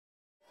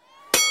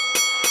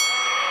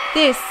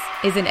This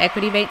is an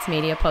Equity Mates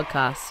Media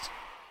podcast.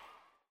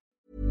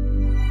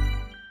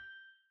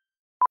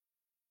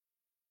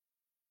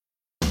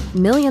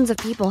 Millions of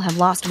people have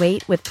lost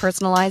weight with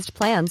personalized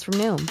plans from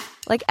Noom.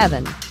 Like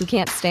Evan, who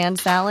can't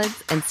stand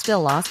salads and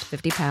still lost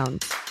 50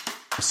 pounds.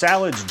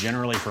 Salads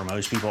generally for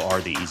most people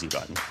are the easy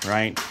button,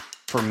 right?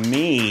 For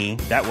me,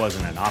 that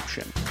wasn't an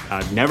option.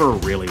 I never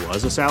really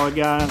was a salad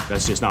guy.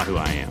 That's just not who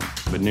I am.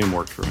 But Noom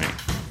worked for me.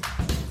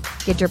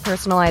 Get your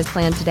personalized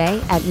plan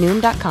today at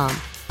Noom.com.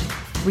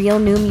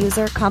 Real Noom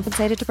user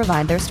compensated to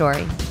provide their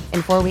story.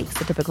 In 4 weeks,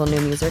 the typical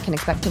Noom user can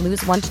expect to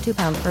lose 1 to 2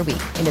 pounds per week.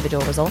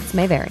 Individual results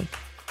may vary.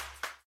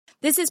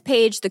 This is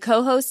Paige, the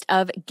co-host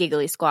of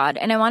Giggly Squad,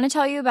 and I want to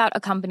tell you about a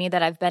company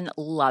that I've been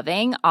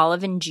loving,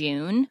 Olive &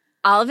 June.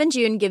 Olive &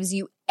 June gives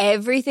you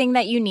everything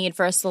that you need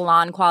for a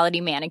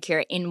salon-quality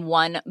manicure in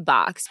one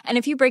box. And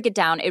if you break it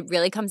down, it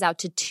really comes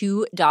out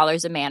to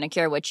 $2 a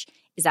manicure, which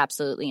is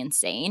absolutely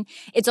insane.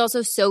 It's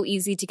also so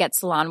easy to get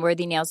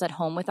salon-worthy nails at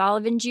home with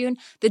Olive & June.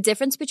 The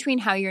difference between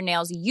how your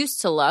nails used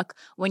to look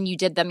when you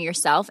did them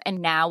yourself and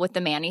now with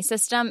the Mani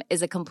system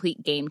is a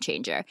complete game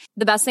changer.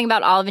 The best thing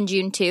about Olive &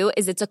 June, too,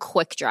 is it's a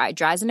quick dry.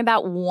 Dries in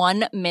about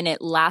 1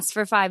 minute, lasts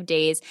for 5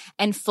 days,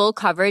 and full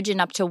coverage in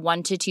up to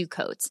 1 to 2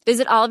 coats.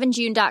 Visit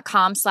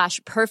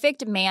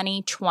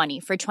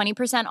oliveandjune.com/perfectmani20 for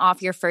 20%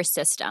 off your first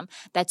system.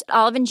 That's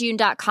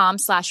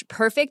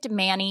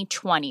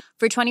oliveandjune.com/perfectmani20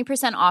 for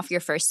 20% off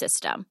your first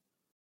system.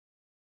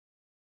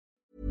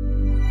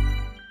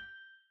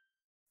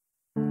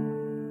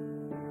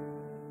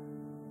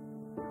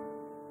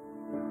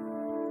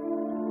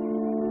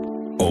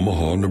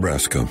 Omaha,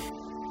 Nebraska.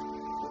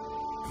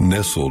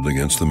 Nestled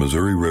against the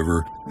Missouri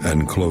River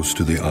and close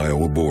to the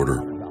Iowa border.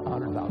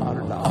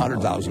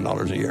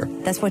 $100,000 a year.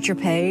 That's what you're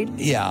paid?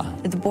 Yeah.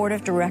 The board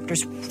of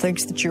directors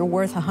thinks that you're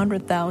worth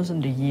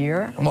 $100,000 a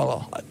year?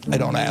 Well, I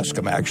don't ask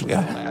them, actually.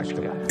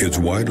 It's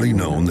widely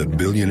known that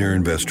billionaire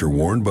investor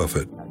Warren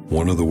Buffett,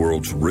 one of the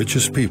world's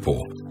richest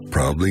people,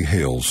 proudly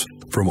hails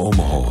from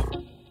Omaha.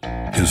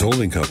 His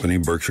holding company,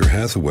 Berkshire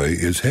Hathaway,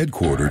 is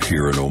headquartered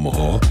here in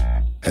Omaha,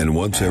 and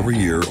once every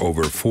year,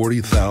 over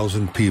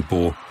 40,000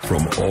 people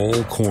from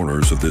all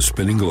corners of this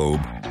spinning globe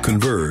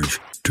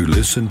converge to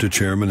listen to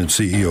Chairman and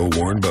CEO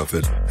Warren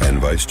Buffett and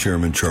Vice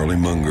Chairman Charlie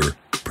Munger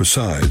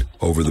preside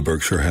over the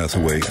Berkshire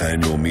Hathaway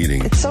annual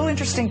meeting. It's so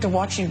interesting to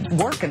watch you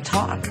work and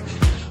talk.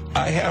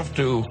 I have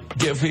to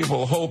give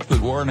people hope that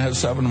Warren has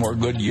 7 more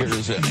good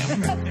years in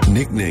him.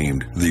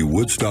 Nicknamed the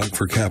Woodstock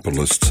for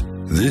Capitalists,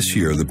 this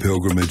year the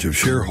pilgrimage of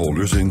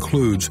shareholders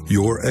includes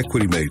your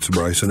equity mates,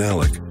 Bryce and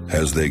Alec,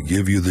 as they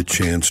give you the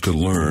chance to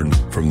learn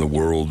from the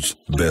world's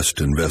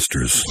best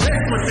investors.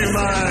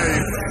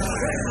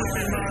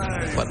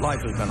 But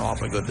life has been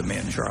awfully good to me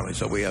and Charlie,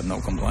 so we have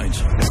no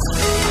complaints.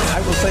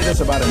 I will say this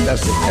about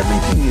investing.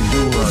 Everything you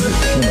do learn is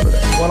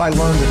cumulative. What I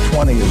learned at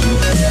 20 is useful.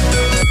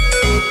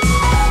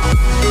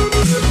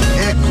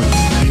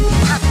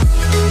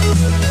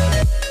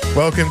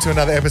 Welcome to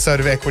another episode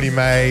of Equity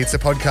Mates, a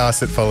podcast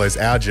that follows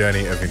our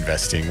journey of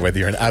investing. Whether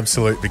you're an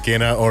absolute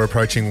beginner or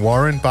approaching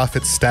Warren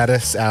Buffett's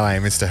status, our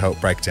aim is to help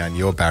break down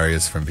your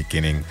barriers from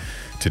beginning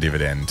to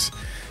dividend.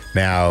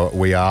 Now,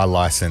 we are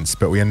licensed,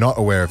 but we are not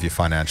aware of your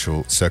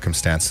financial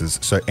circumstances,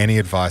 so any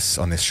advice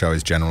on this show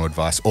is general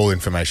advice. All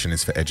information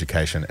is for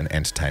education and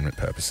entertainment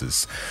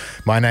purposes.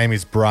 My name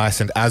is Bryce,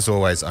 and as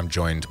always, I'm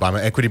joined by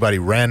my equity buddy,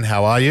 Ren.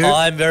 How are you?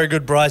 I'm very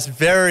good, Bryce.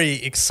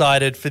 Very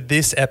excited for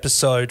this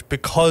episode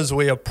because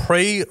we are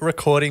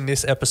pre-recording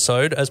this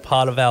episode as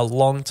part of our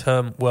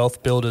long-term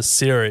Wealth Builders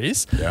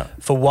series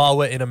for while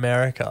we're in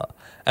America.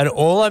 And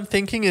all I'm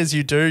thinking as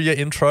you do your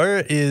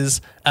intro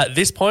is, at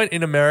this point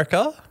in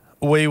America,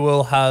 we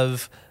will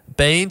have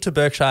been to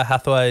Berkshire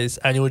Hathaway's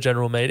annual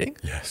general meeting.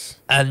 Yes.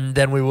 And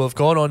then we will have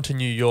gone on to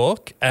New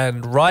York.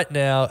 And right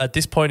now, at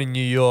this point in New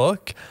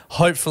York,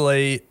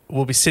 hopefully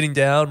we'll be sitting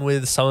down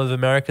with some of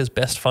America's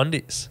best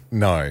fundies.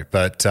 No,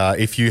 but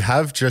if you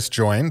have just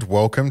joined,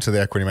 welcome to the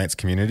Equity Mates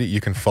community.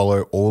 You can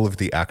follow all of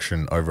the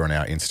action over on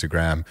our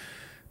Instagram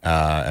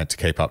and to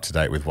keep up to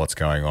date with what's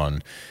going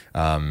on.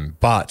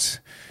 But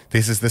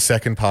this is the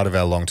second part of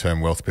our long-term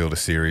Wealth Builder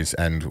series,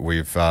 and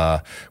we've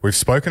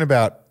spoken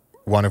about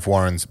one of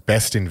Warren's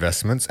best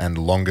investments and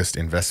longest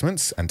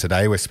investments. And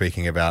today we're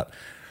speaking about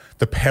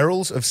the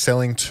perils of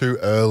selling too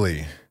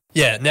early.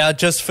 Yeah, now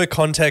just for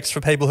context for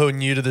people who are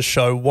new to the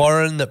show,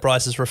 Warren that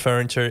Bryce is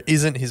referring to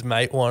isn't his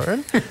mate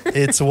Warren.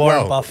 It's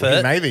Warren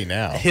Buffett. Maybe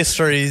now.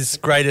 History's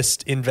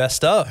greatest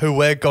investor who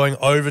we're going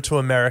over to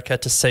America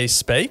to see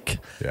speak.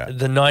 Yeah.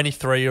 The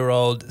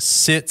 93-year-old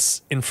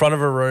sits in front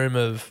of a room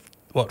of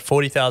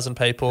 40,000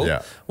 people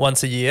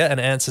once a year and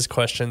answers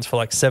questions for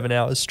like 7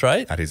 hours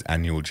straight. At his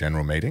annual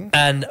general meeting.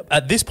 And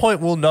at this point,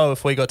 we'll know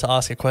if we got to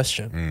ask a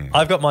question.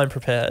 I've got mine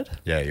prepared.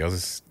 Yeah,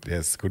 yours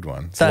is a good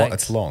one. Thanks.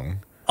 It's long.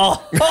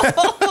 Oh.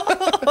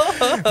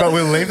 But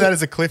we'll leave that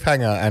as a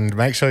cliffhanger and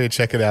make sure you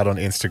check it out on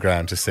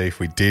Instagram to see if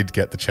we did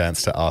get the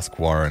chance to ask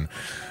Warren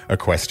a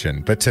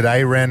question. But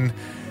today, Ren,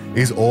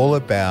 is all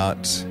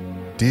about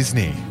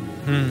Disney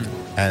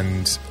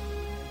and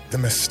the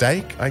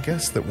mistake, I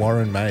guess, that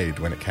Warren made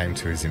when it came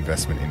to his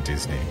investment in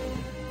Disney.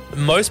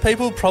 Most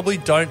people probably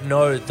don't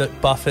know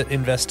that Buffett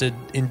invested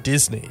in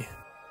Disney.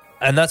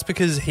 And that's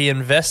because he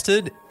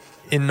invested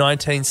in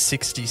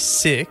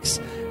 1966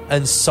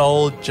 and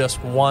sold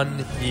just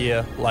 1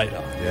 year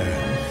later.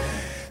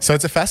 Yeah. So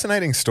it's a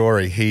fascinating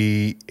story.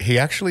 He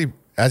actually,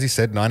 as he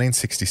said,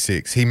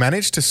 1966, he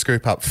managed to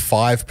scoop up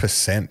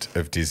 5%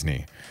 of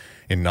Disney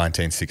in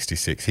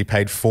 1966. He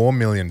paid $4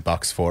 million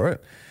for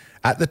it.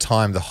 At the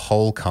time, the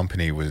whole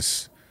company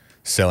was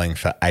selling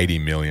for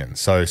 $80 million.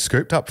 So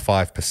scooped up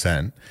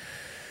 5%.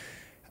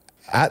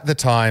 At the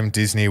time,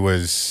 Disney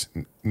was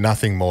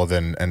nothing more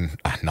than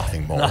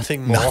nothing more.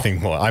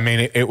 I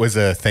mean, it was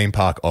a theme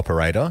park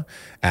operator,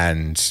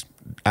 and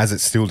as it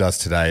still does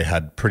today,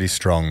 had pretty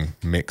strong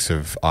mix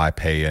of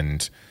IP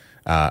and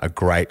a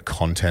great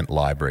content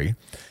library.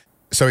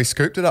 So he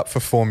scooped it up for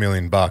 $4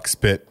 million,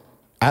 but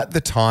at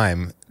the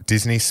time,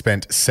 Disney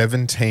spent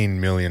 $17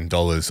 million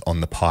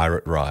on the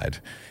pirate ride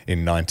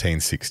in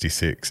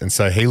 1966. And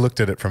so he looked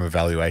at it from a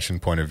valuation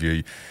point of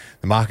view.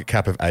 The market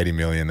cap of $80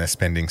 million, they're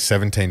spending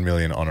 $17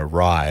 million on a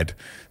ride.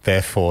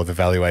 Therefore, the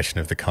valuation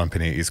of the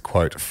company is,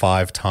 quote,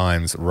 5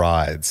 times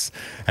rides.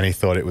 And he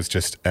thought it was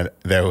just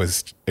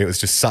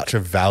such a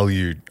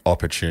valued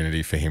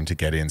opportunity for him to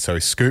get in. So he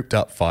scooped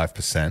up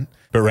 5%.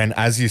 But Ren,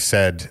 as you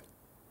said,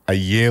 a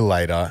year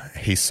later,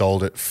 he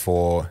sold it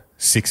for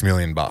 $6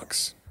 million.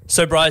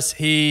 So Bryce,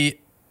 he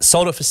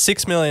sold it for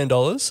 $6 million,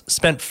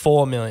 spent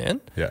 $4 million.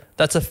 Yeah.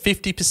 That's a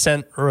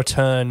 50%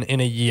 return in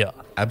a year.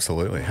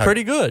 Absolutely.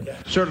 Pretty good.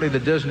 Certainly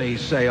the Disney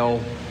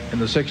sale in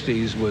the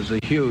 60s was a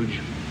huge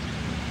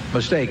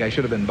mistake. I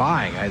should have been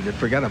buying. I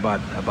forget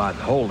about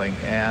holding.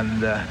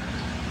 And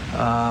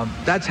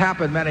that's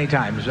happened many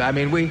times. I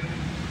mean, we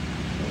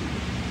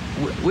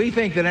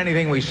think that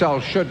anything we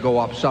sell should go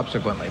up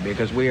subsequently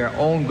because we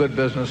own good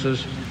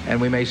businesses, and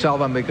we may sell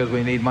them because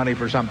we need money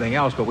for something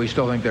else, but we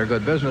still think they're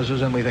good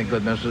businesses, and we think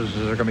good businesses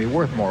are going to be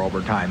worth more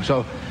over time.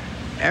 So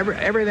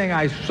everything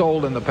I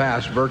sold in the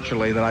past,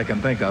 virtually, that I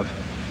can think of,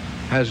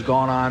 has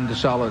gone on to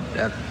sell it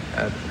at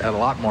a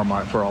lot more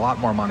money, for a lot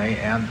more money,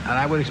 and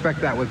I would expect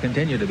that would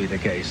continue to be the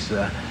case.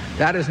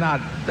 That's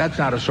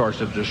not a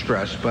source of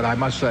distress, but I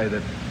must say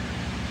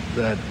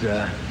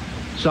that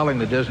selling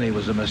the Disney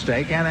was a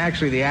mistake, and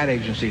actually the ad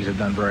agencies have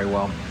done very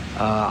well.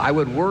 I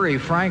would worry,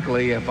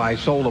 frankly, if I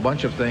sold a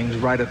bunch of things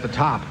right at the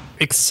top.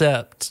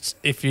 Except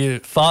if you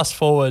fast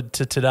forward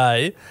to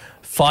today,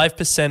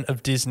 5%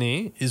 of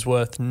Disney is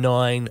worth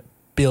 $9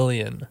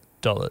 billion.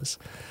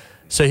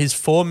 So his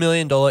 $4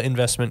 million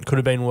investment could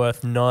have been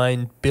worth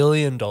 $9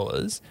 billion.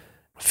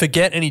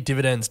 Forget any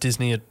dividends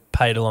Disney had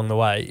paid along the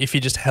way if he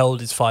just held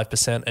his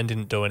 5% and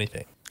didn't do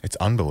anything. It's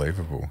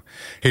unbelievable.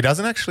 He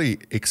doesn't actually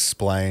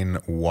explain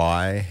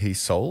why he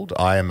sold.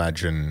 I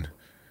imagine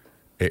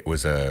it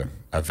was a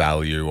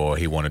value, or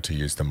he wanted to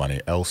use the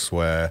money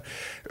elsewhere.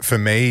 For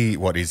me,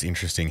 what is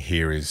interesting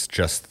here is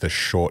just the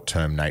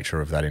short-term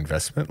nature of that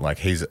investment. Like,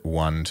 he's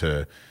one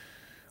to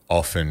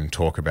often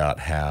talk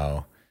about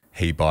how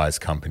he buys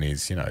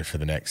companies, for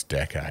the next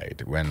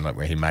decade, when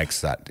he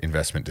makes that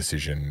investment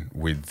decision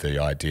with the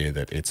idea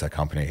that it's a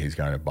company he's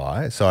going to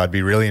buy. So I'd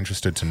be really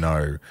interested to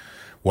know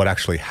what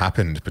actually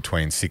happened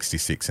between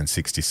 66 and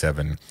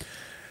 67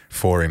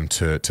 for him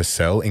to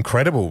sell.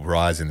 Incredible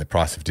rise in the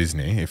price of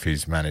Disney if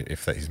he's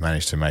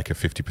managed to make a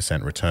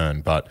 50%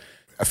 return. But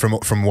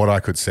from what I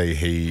could see,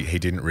 he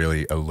didn't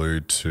really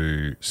allude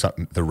to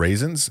the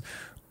reasons.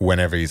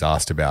 Whenever he's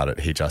asked about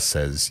it, he just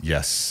says,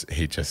 yes,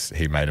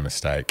 he made a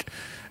mistake.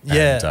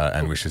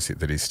 And wishes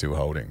that he's still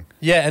holding.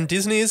 Yeah, and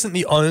Disney isn't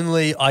the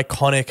only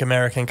iconic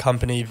American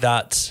company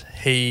that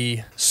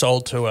he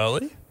sold too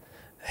early.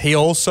 He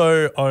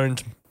also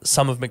owned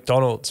some of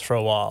McDonald's for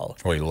a while.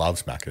 Well, he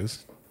loves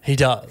Macca's. He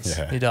does.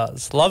 Yeah. He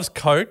does. Loves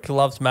Coke,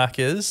 loves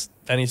Macca's,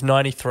 and he's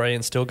 93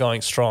 and still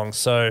going strong.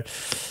 So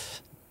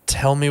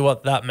tell me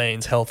what that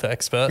means, health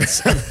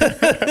experts.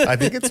 I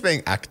think it's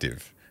being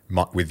active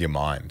with your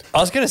mind. I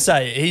was going to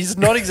say, he's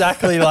not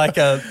exactly like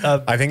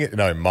a I think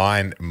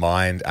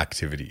mind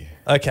activity.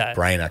 Okay.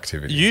 Brain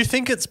activity. You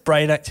think it's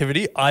brain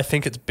activity. I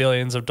think it's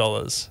billions of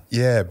dollars.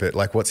 Yeah, but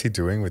what's he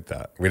doing with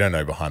that? We don't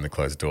know behind the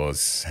closed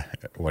doors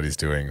what he's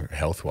doing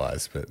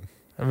health-wise, but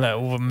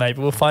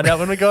maybe we'll find out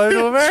when we go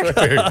to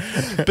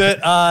America.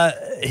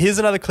 But here's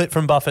another clip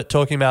from Buffett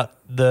talking about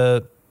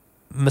the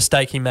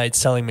mistake he made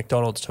selling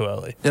McDonald's too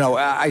early.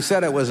 I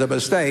said it was a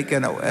mistake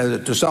and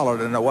to sell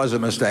it, and it was a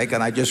mistake,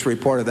 and I just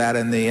reported that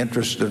in the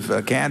interest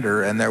of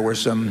candor. And there were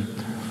some,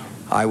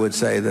 I would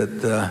say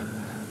that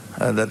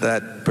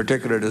that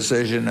particular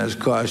decision has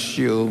cost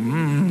you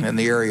in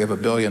the area of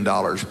 $1 billion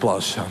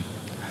plus.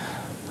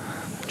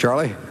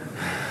 Charlie?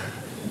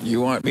 You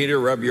want me to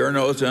rub your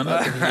nose in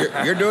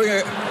it? You're doing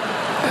it.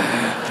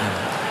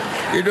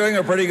 You're doing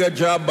a pretty good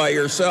job by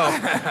yourself.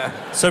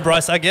 So,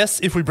 Bryce, I guess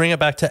if we bring it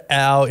back to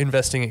our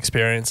investing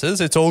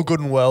experiences, it's all good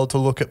and well to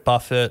look at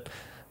Buffett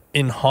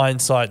in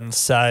hindsight and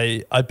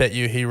say, I bet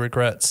you he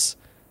regrets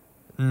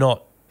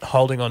not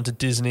holding on to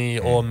Disney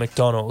or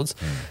McDonald's.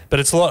 But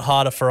it's a lot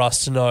harder for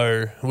us to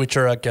know which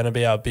are going to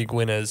be our big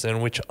winners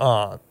and which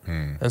aren't.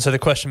 And so the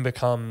question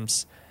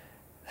becomes,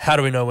 how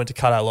do we know when to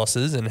cut our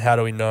losses and how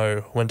do we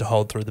know when to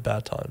hold through the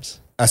bad times?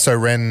 So,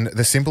 Ren,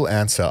 the simple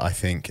answer, I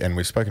think, and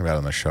we've spoken about it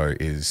on the show,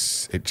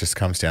 is it just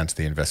comes down to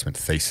the investment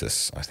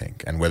thesis, I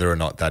think, and whether or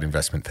not that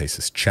investment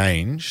thesis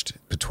changed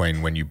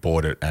between when you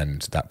bought it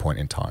and that point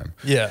in time.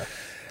 Yeah.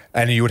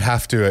 And you would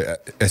have to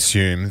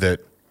assume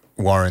that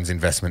Warren's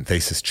investment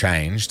thesis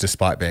changed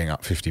despite being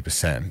up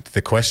 50%.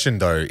 The question,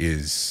 though,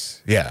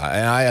 is,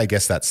 I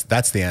guess that's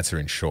the answer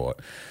in short.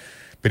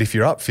 But if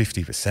you're up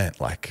 50%,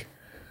 like,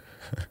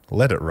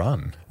 let it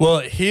run.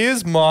 Well,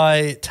 here's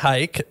my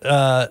take,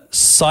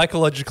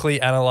 psychologically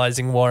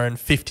analysing Warren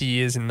 50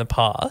 years in the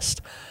past.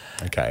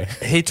 Okay.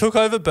 He took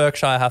over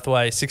Berkshire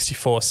Hathaway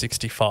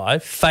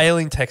 64-65,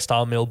 failing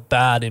textile mill,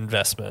 bad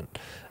investment.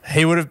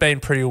 He would have been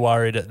pretty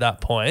worried at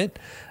that point.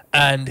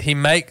 And he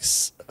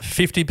makes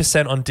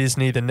 50% on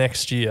Disney the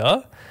next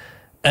year.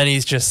 And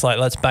he's just like,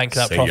 let's bank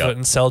that profit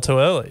and sell too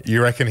early.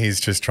 You reckon he's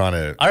just trying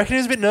to... I reckon he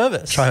was a bit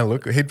nervous. Trying to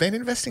look... He'd been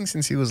investing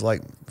since he was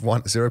like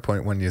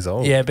 0.1 years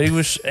old. Yeah, but he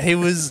was,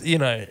 you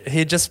know, he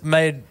had just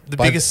made the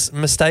biggest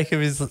mistake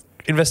of his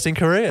investing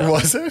career.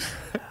 Was it?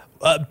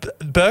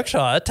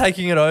 Berkshire,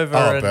 taking it over.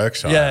 Oh,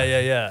 Berkshire.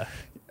 Yeah.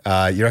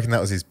 You reckon that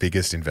was his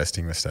biggest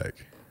investing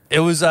mistake? It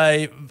was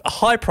a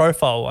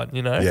high-profile one,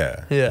 you know?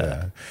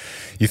 Yeah.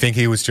 You think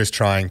he was just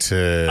trying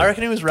to... I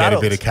reckon he was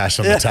rattled. Get a bit of cash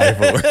on the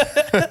table.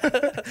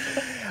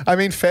 I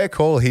mean, fair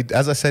call.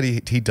 As I said,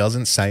 he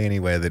doesn't say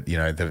anywhere that, you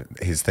know,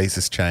 his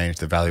thesis changed,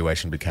 the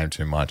valuation became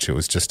too much. It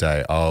was just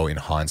in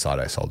hindsight,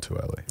 I sold too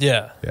early.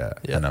 Yeah.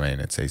 And I mean,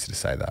 it's easy to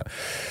say that.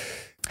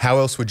 How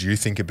else would you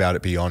think about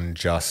it beyond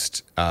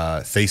just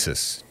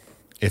thesis?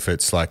 If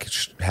it's like,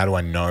 how do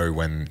I know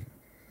when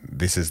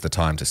this is the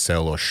time to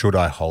sell, or should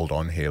I hold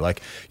on here?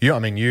 Like you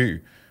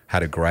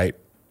had a great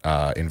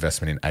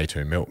investment in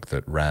A2 Milk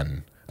that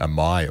ran a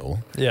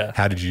mile. Yeah.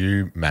 How did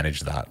you manage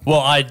that?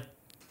 Well,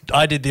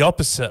 I did the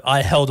opposite.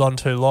 I held on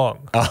too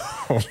long.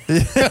 Oh.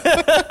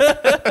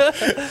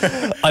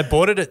 I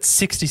bought it at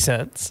 60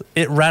 cents.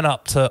 It ran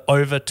up to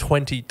over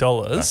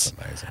 $20. That's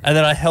amazing. And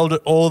then I held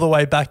it all the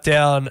way back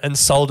down and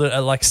sold it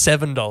at like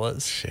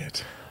 $7.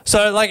 Shit.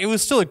 So like it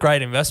was still a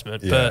great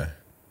investment, but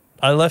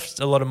I left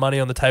a lot of money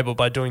on the table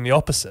by doing the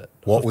opposit.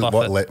 What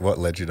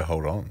led you to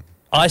hold on?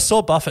 I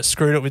saw Buffett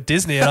screwed it with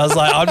Disney and I was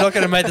like, I'm not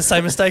going to make the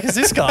same mistake as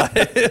this guy.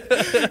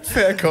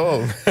 Fair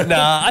call.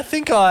 Nah, I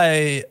think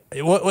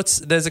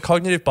there's a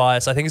cognitive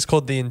bias. I think it's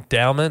called the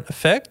endowment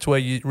effect, where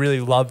you really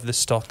love the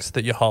stocks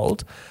that you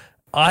hold.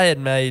 I had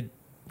made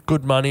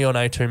good money on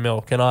A2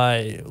 Milk and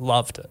I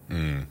loved it.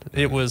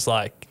 It was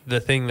like the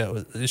thing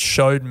that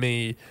showed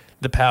me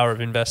the power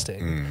of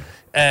investing.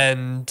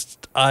 And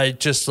I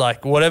just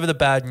like, whatever the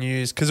bad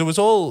news, because it was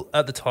all,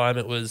 at the time,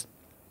 it was,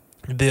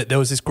 there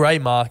was this grey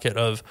market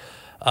of,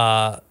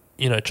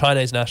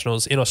 Chinese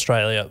nationals in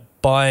Australia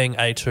buying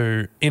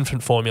A2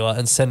 infant formula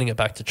and sending it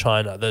back to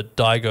China, the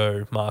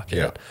Daigou market.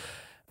 Yeah.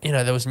 You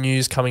know, there was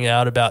news coming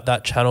out about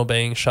that channel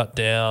being shut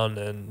down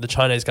and the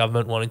Chinese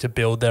government wanting to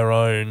build their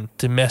own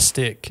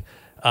domestic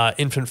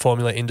infant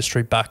formula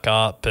industry back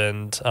up.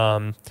 And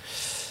I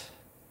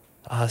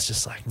was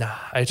just like, nah,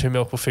 A2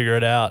 Milk will figure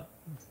it out.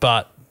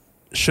 But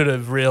should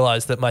have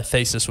realised that my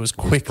thesis was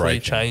quickly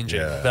changing,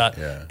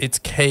 its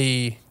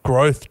key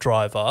growth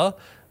driver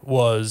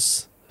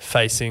was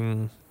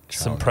facing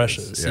some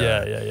pressures.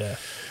 Yeah.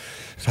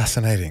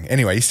 Fascinating.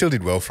 Anyway, you still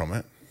did well from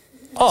it.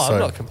 Oh, so, I'm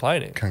not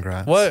complaining.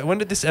 Congrats. When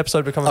did this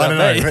episode become about me?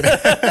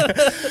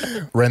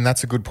 Ren,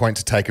 that's a good point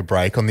to take a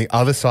break. On the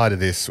other side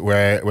of this,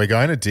 we're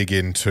going to dig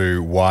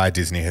into why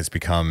Disney has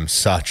become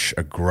such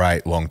a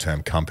great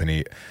long-term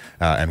company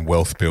and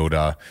wealth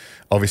builder.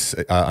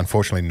 Obviously,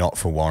 unfortunately not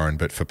for Warren,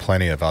 but for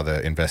plenty of other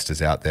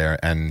investors out there,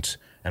 and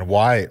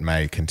why it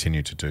may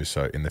continue to do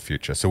so in the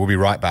future. So we'll be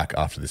right back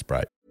after this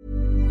break.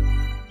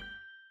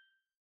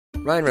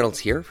 Ryan Reynolds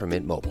here from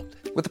Mint Mobile.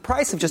 With the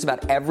price of just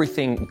about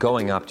everything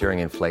going up during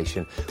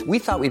inflation, we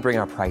thought we'd bring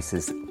our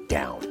prices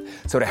down.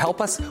 So to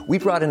help us, we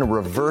brought in a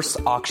reverse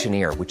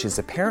auctioneer, which is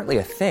apparently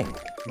a thing.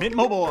 Mint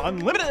Mobile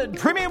Unlimited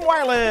Premium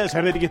Wireless.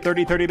 How to get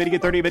 30, 30, bit to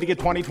get 30, bit to get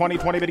 20, 20,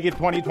 20, bit to get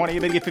 20, 20,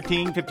 bit to get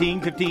 15,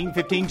 15, 15,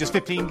 15, just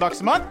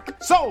 $15 a month?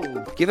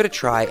 Sold! Give it a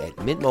try at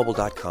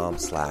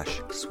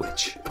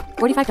mintmobile.com/switch.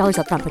 $45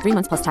 up front for 3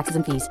 months plus taxes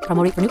and fees.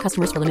 Promo rate for new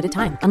customers for limited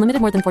time.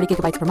 Unlimited more than 40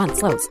 gigabytes per month.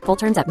 Slows full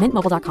terms at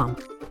mintmobile.com.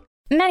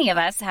 Many of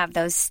us have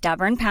those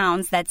stubborn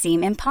pounds that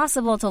seem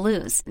impossible to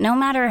lose, no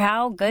matter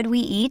how good we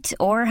eat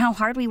or how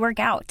hard we work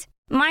out.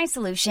 My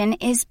solution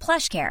is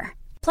PlushCare.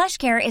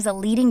 PlushCare is a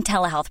leading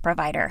telehealth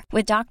provider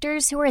with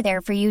doctors who are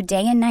there for you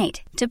day and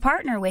night to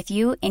partner with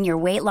you in your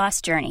weight loss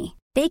journey.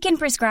 They can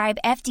prescribe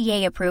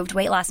FDA-approved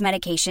weight loss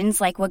medications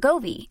like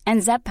Wegovy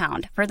and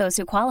Zepbound for those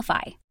who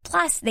qualify.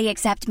 Plus, they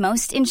accept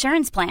most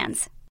insurance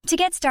plans. To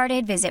get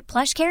started, visit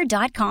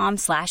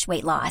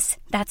plushcare.com/weightloss.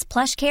 That's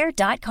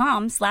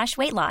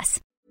plushcare.com/weightloss.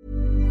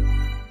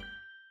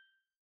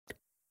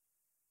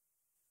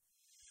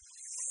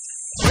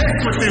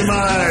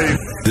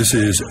 This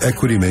is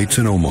Equity Mates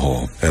in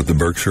Omaha at the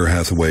Berkshire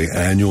Hathaway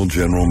Annual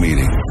General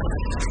Meeting.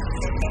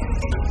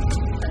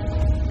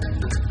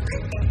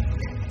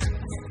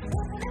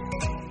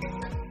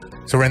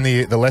 So Ren,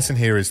 the lesson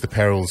here is the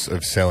perils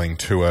of selling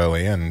too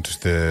early, and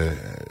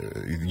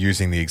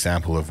using the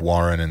example of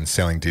Warren and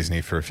selling Disney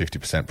for a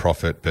 50%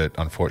 profit, but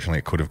unfortunately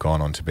it could have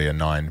gone on to be a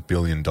 $9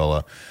 billion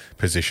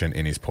position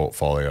in his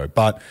portfolio.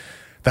 But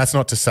that's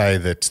not to say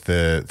that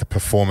the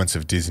performance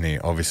of Disney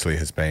obviously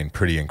has been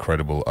pretty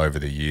incredible over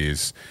the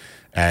years,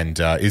 and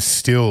is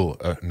still,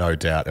 no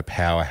doubt, a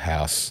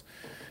powerhouse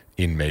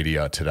in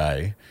media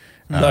today.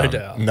 No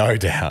doubt. No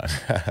doubt.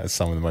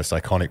 Some of the most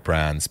iconic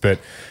brands. But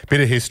a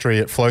bit of history.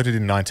 It floated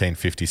in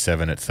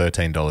 1957 at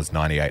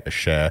 $13.98 a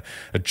share.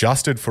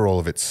 Adjusted for all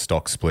of its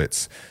stock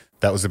splits,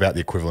 that was about the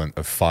equivalent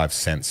of 5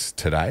 cents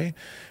today.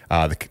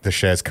 The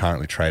share's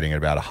currently trading at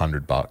about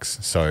 $100.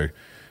 So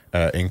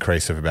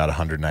increase of about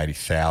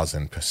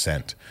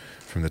 180,000%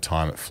 from the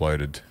time it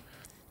floated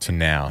to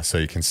now. So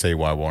you can see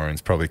why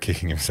Warren's probably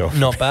kicking himself.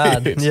 Not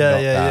bad.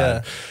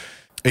 Yeah.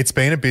 It's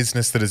been a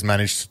business that has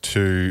managed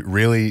to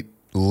really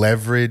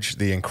leverage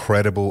the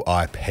incredible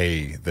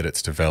IP that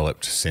it's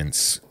developed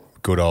since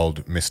good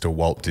old Mr.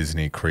 Walt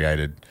Disney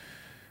created,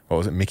 what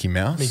was it, Mickey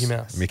Mouse?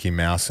 Mickey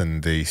Mouse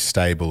and the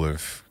stable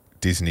of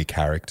Disney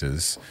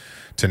characters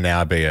to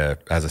now be,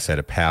 as I said,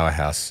 a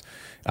powerhouse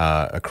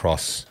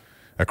across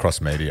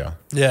media.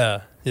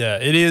 Yeah.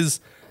 It is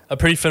a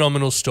pretty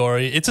phenomenal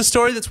story. It's a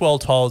story that's well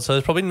told, so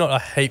there's probably not a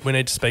heap we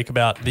need to speak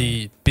about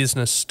the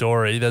business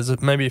story. There's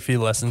maybe a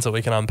few lessons that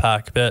we can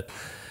unpack, but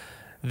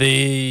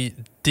the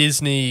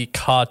Disney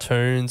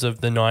cartoons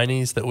of the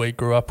 90s that we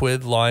grew up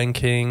with, Lion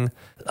King,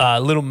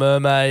 Little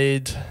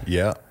Mermaid,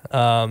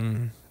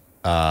 Mulan.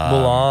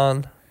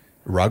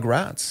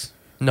 Rugrats?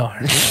 No.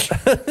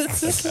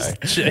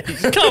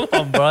 Jeez, come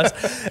on,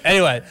 Bryce.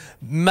 Anyway,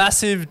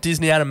 massive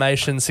Disney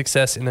animation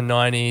success in the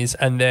 90s,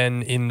 and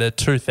then in the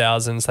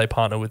 2000s they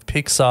partnered with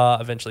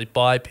Pixar, eventually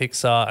buy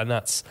Pixar, and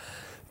that's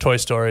Toy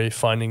Story,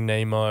 Finding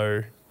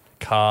Nemo,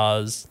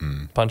 Cars,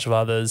 a bunch of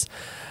others.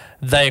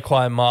 They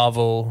acquire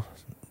Marvel.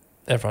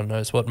 Everyone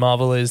knows what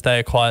Marvel is. They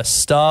acquire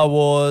Star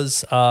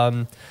Wars.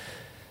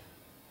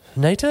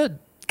 Need to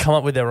come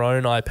up with their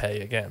own IP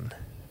again.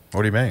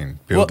 What do you mean?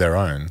 Build their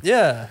own?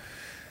 Yeah.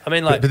 I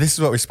mean, but this is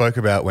what we spoke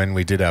about when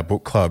we did our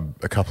book club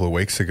a couple of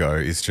weeks ago,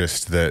 is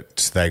just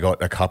that they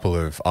got a couple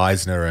of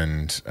Eisner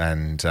and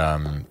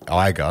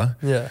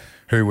Iger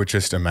who were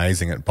just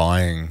amazing at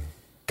buying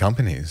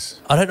companies.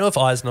 I don't know if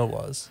Eisner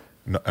was.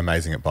 Not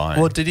amazing at buying.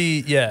 Well, did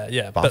he?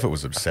 Yeah. Buffett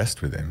was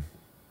obsessed with him.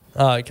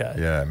 Oh, okay.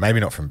 Yeah,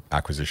 maybe not from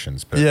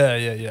acquisitions, but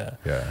yeah.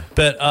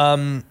 But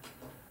I'm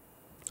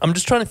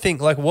just trying to think,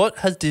 like, what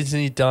has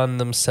Disney done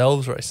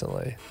themselves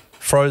recently?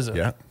 Frozen.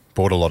 Yeah,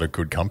 bought a lot of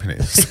good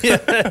companies.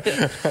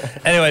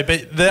 Anyway,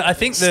 but I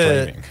think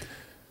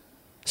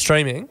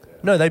streaming.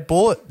 No, they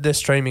bought their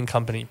streaming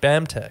company,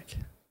 BAMTech.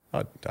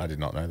 I did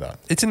not know that.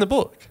 It's in the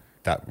book.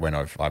 That when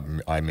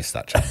I missed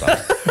that chapter.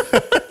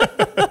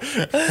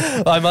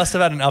 I must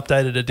have had an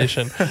updated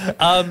edition.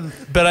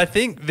 But I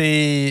think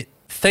the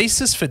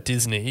thesis for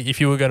Disney, if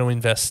you were going to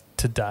invest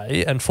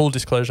today, and full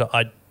disclosure,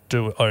 I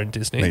do own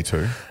Disney. Me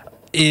too.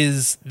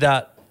 Is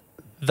that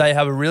they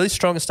have a really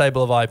strong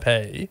stable of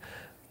IP,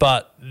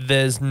 but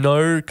there's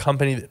no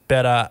company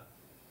better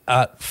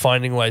at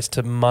finding ways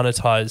to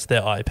monetize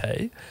their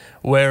IP,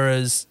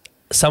 whereas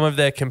some of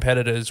their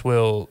competitors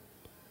will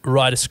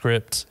write a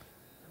script,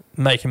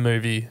 make a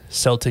movie,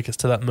 sell tickets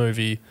to that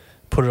movie,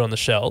 put it on the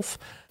shelf,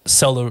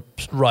 sell the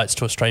rights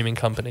to a streaming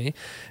company.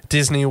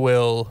 Disney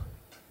will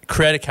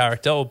create a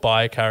character or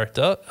buy a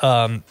character,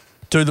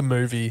 do the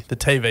movie, the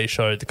TV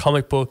show, the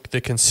comic book,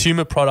 the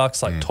consumer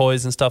products like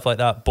toys and stuff like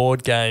that,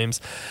 board games.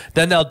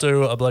 Then they'll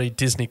do a bloody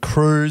Disney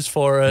cruise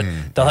for it.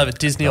 They'll have a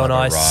Disney on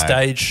Ice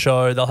stage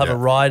show. They'll have a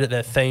ride at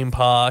their theme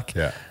park.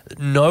 Yeah.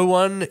 No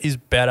one is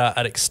better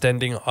at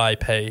extending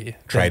IP.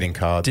 Trading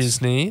cards.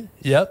 Disney.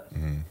 Yep.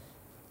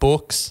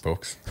 Books.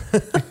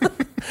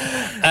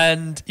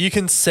 And you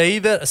can see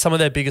that some of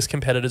their biggest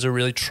competitors are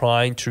really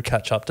trying to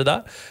catch up to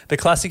that. The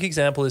classic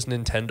example is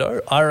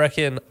Nintendo. I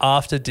reckon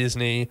after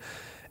Disney,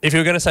 if you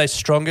were going to say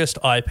strongest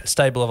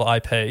stable of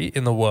IP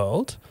in the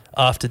world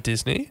after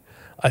Disney,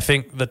 I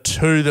think the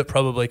two that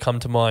probably come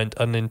to mind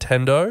are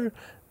Nintendo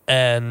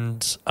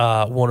and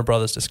Warner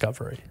Brothers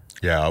Discovery.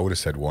 Yeah, I would have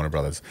said Warner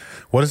Brothers.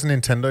 What has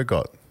Nintendo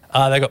got?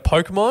 They got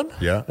Pokemon.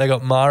 Yeah. They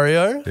got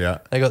Mario. Yeah.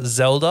 They got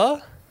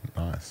Zelda.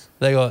 Nice.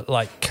 They got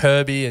like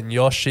Kirby and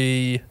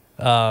Yoshi,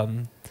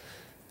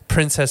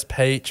 Princess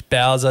Peach,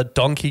 Bowser,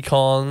 Donkey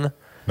Kong.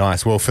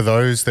 Nice. Well, for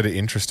those that are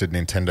interested,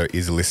 Nintendo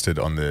is listed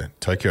on the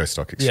Tokyo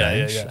Stock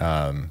Exchange.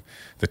 Yeah.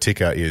 The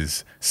ticker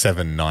is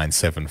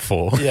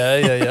 7974.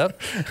 Yeah.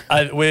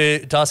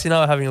 Darcy and I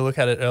were having a look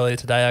at it earlier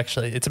today,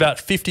 actually. It's about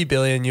 $50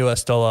 billion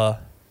US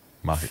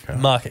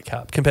market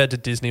cap compared to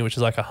Disney, which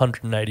is like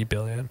 $180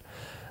 billion.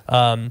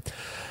 But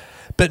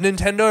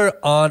Nintendo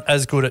aren't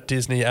as good at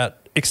Disney at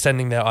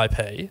extending their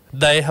IP.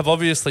 They have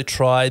obviously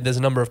tried. There's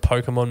a number of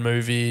Pokemon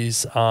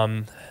movies.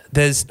 I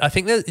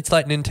think it's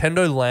like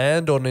Nintendo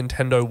Land or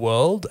Nintendo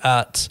World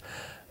I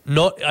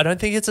don't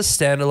think it's a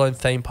standalone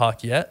theme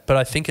park yet, but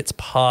I think it's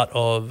part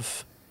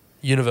of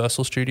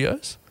Universal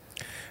Studios.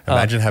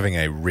 Imagine having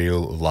a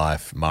real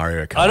life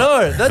Mario Kart. I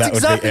know. That's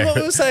exactly what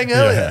we were saying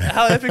earlier. Yeah.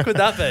 How epic would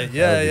that be?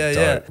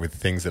 Yeah. With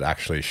things that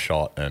actually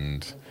shot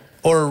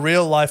or a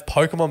real life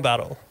Pokemon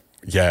battle.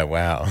 Yeah,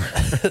 wow.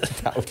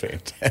 That would be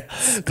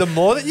intense. The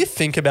more that you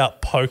think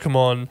about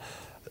Pokemon,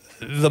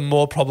 the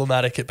more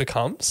problematic it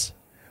becomes.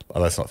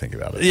 Well, let's not think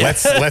about it. Yeah.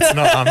 Let's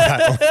not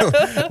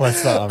unpack.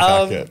 Let's not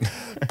unpack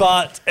it.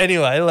 But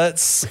anyway,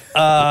 let's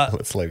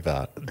leave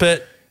that.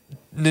 But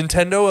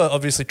Nintendo are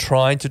obviously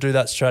trying to do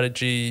that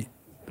strategy.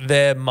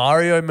 Their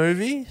Mario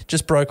movie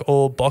just broke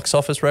all box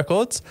office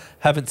records.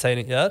 Haven't seen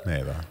it yet.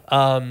 Neither.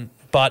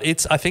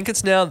 But I think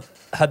it's now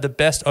had the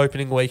best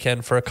opening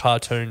weekend for a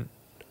cartoon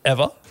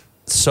ever.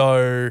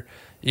 So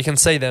you can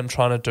see them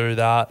trying to do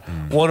that.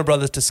 Warner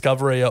Brothers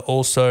Discovery are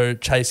also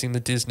chasing the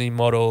Disney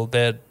model.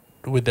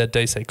 With their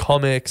DC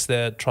Comics,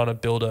 they're trying to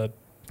build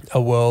a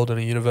world and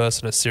a universe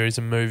and a series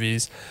of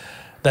movies.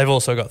 They've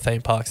also got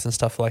theme parks and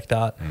stuff like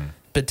that.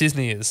 But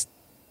Disney is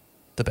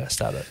the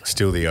best at it.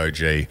 Still the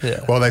OG.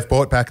 Yeah. Well, they've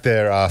brought back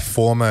their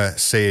former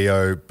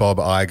CEO, Bob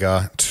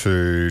Iger,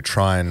 to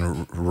try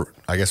and,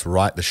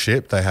 right the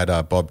ship. They had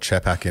Bob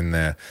Chapek in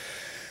there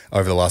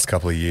over the last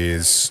couple of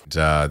years.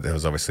 There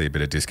was obviously a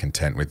bit of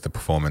discontent with the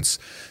performance.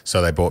 So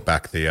they brought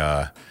back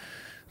the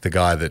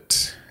guy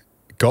that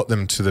got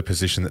them to the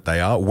position that they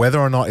are. Whether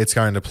or not it's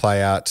going to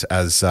play out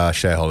as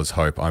shareholders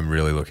hope, I'm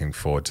really looking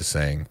forward to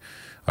seeing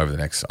over the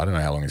next, I don't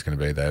know how long he's going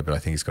to be there, but I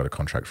think he's got a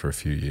contract for a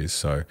few years.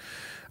 So,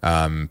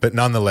 but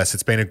nonetheless,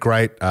 it's been a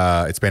great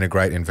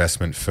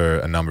investment for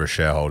a number of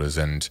shareholders,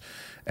 and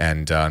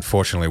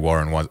unfortunately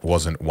Warren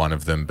wasn't one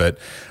of them. But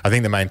I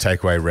think the main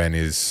takeaway, Ren,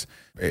 is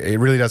it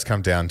really does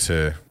come down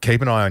to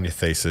keep an eye on your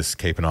thesis,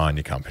 keep an eye on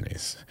your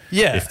companies.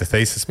 Yeah. If the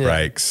thesis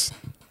breaks,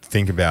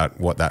 think about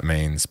what that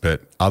means.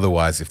 But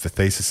otherwise, if the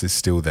thesis is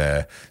still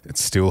there, it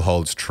still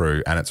holds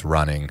true and it's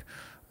running,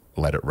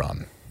 let it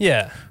run.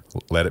 Yeah.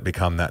 Let it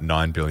become that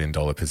 $9 billion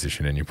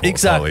position in your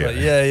portfolio.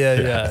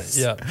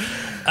 Exactly.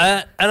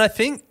 Yeah. And I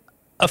think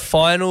a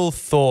final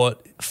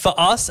thought, for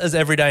us as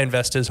everyday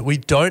investors, we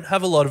don't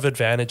have a lot of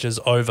advantages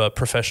over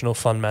professional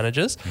fund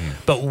managers.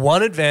 But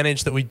one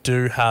advantage that we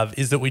do have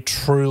is that we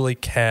truly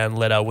can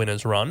let our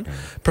winners run.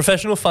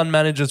 Professional fund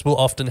managers will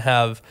often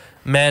have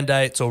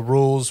mandates or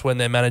rules when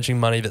they're managing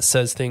money that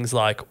says things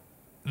like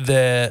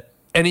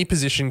any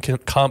position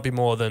can't be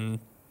more than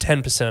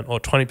 10% or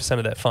 20%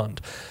 of their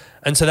fund.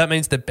 And so that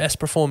means the best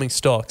performing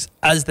stocks,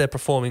 as they're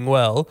performing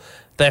well,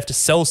 they have to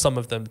sell some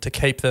of them to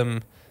keep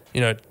them,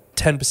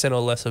 10%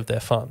 or less of their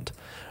fund.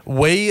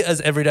 We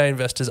as everyday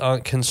investors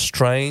aren't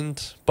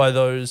constrained by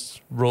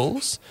those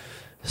rules,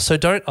 so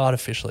don't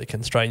artificially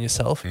constrain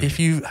yourself. If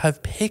you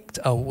have picked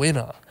a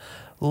winner,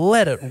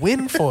 let it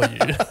win for you.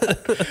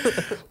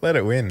 Let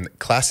it win.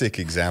 Classic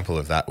example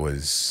of that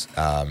was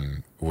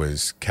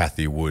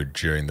Cathie Wood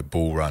during the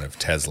bull run of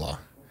Tesla.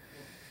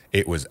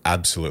 It was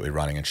absolutely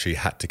running, and she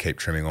had to keep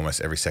trimming almost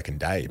every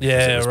second day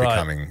because it was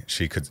becoming.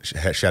 She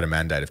had a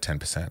mandate of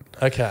 10%.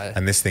 Okay,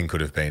 and this thing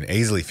could have been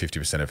easily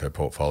 50% of her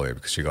portfolio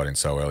because she got in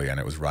so early and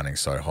it was running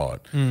so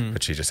hot.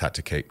 But she just had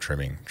to keep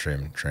trimming.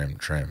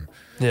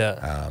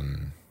 Yeah.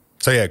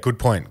 So yeah, good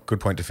point.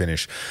 Good point to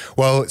finish.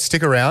 Well,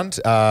 stick around.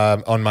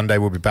 On Monday,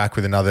 we'll be back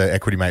with another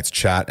Equity Mates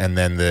chat, and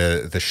then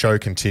the show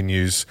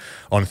continues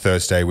on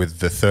Thursday with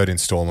the third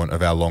installment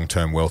of our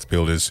long-term wealth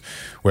builders,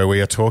 where we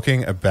are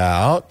talking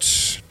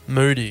about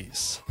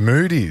Moody's.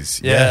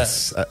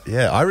 Yes.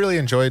 I really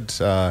enjoyed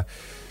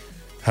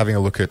having a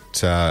look at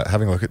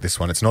this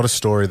one. It's not a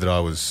story that I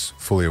was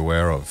fully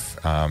aware of,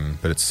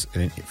 but it's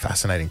a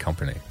fascinating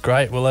company.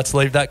 Great. Well, let's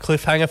leave that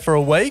cliffhanger for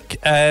a week,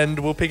 and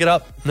we'll pick it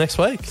up next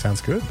week.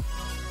 Sounds good.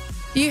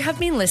 You have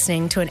been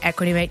listening to an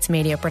Equity Mates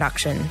Media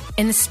production.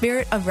 In the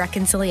spirit of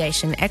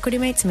reconciliation, Equity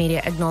Mates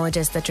Media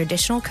acknowledges the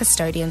traditional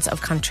custodians of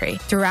country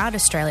throughout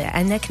Australia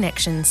and their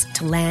connections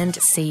to land,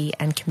 sea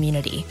and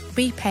community.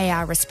 We pay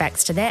our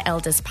respects to their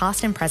elders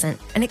past and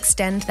present and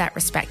extend that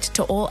respect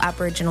to all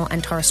Aboriginal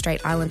and Torres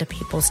Strait Islander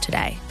peoples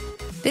today.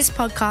 This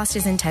podcast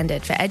is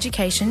intended for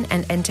education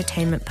and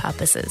entertainment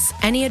purposes.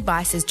 Any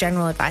advice is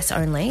general advice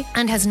only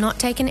and has not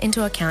taken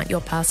into account your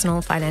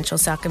personal financial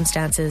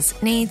circumstances,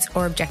 needs,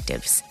 or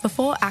objectives.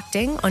 Before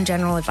acting on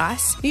general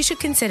advice, you should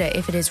consider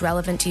if it is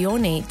relevant to your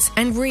needs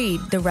and read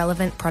the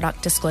relevant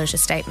product disclosure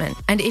statement.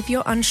 And if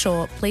you're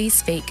unsure, please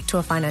speak to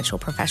a financial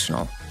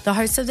professional. The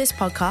hosts of this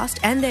podcast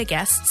and their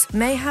guests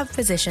may have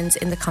positions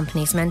in the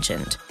companies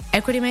mentioned.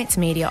 Equity Mates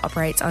Media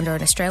operates under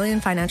an Australian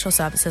Financial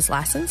Services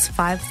Licence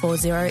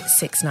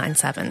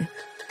 540697.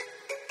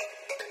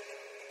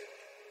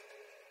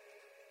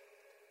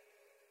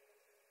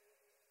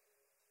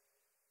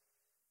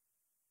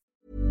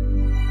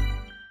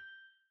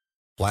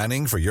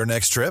 Planning for your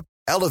next trip?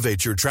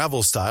 Elevate your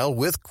travel style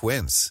with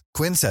Quince.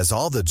 Quince has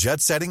all the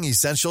jet-setting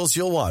essentials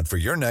you'll want for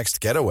your next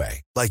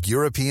getaway, like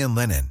European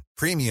linen,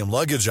 premium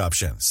luggage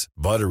options,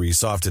 buttery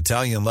soft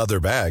Italian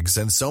leather bags,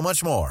 and so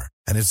much more.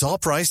 And it's all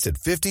priced at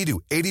 50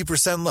 to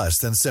 80% less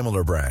than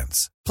similar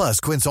brands. Plus,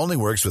 Quince only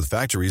works with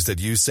factories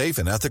that use safe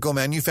and ethical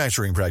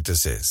manufacturing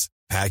practices.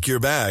 Pack your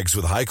bags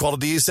with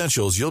high-quality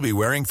essentials you'll be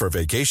wearing for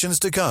vacations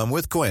to come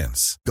with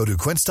Quince. Go to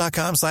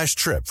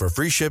quince.com/trip for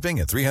free shipping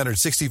and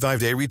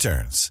 365-day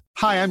returns.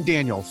 Hi, I'm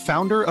Daniel,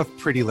 founder of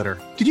Pretty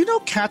Litter. Did you know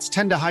cats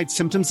tend to hide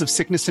symptoms of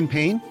sickness and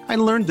pain? I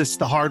learned this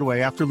the hard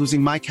way after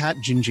losing my cat,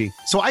 Gingy.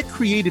 So I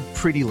created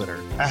Pretty Litter,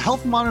 a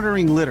health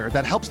monitoring litter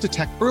that helps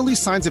detect early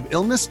signs of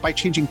illness by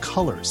changing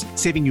colors,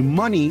 saving you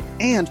money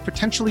and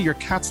potentially your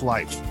cat's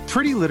life.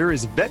 Pretty Litter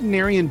is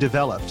veterinarian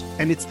developed,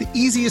 and it's the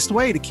easiest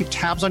way to keep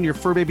tabs on your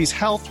fur baby's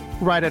health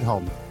right at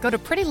home. Go to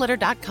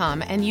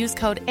prettylitter.com and use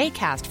code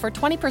ACAST for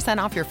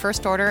 20% off your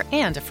first order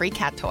and a free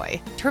cat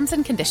toy. Terms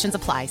and conditions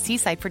apply. See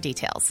site for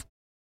details.